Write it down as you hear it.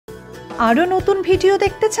আরও নতুন ভিডিও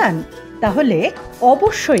দেখতে চান? তাহলে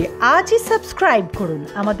অবশ্যই আজই সাবস্ক্রাইব করুন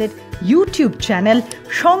আমাদের ইউটিউব চ্যানেল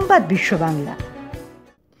সংবাদ বিশ্ব বাংলা।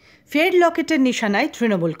 ফের লকেটের নিশানায়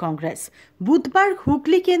তৃণমূল কংগ্রেস। বুধবার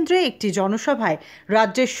হুগলি কেন্দ্রে একটি জনসভায়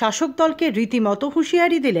রাজ্যের শাসক দলকে রীতিমতো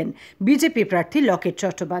হুঁশিয়ারি দিলেন বিজেপি প্রার্থী লকেট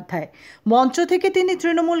চট্টোপাধ্যায়। মঞ্চ থেকে তিনি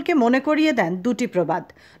তৃণমূলকে মনে করিয়ে দেন দুটি প্রবাদ।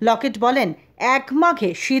 লকেট বলেন, এক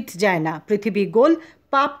মাঘে শীত যায় না, পৃথিবী গোল,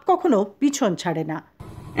 পাপ কখনো পিছন ছাড়ে না।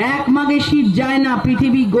 এক মাঘে শীত যায় না,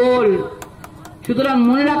 পৃথিবী গোল। সুতরাং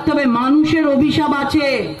মনে রাখতে হবে, মানুষের অভিশাপ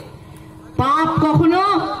আছে, পাপ কখনো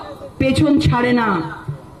পেছন ছাড়ে না।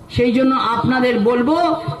 সেই জন্য আপনাদের বলবো,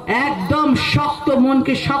 একদম শক্ত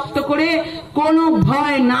মনকে শক্ত করে, কোনো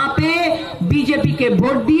ভয় না পেয়ে বিজেপিকে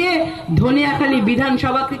ভোট দিয়ে ধনিয়াখালী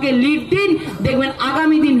বিধানসভা থেকে লিড দিন। দেখবেন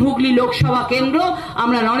আগামী দিন হুগলি লোকসভা কেন্দ্র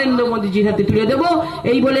আমরা নরেন্দ্র মোদীজির হাতে তুলে দেব।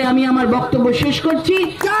 এই বলে আমি আমার বক্তব্য শেষ করছি।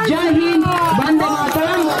 জয় হিন্দ, বন্দে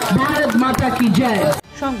মাতরম, ভারত মাতা কি জয়।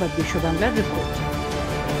 সংবাদ বিশ্ব বাংলার রিপোর্ট।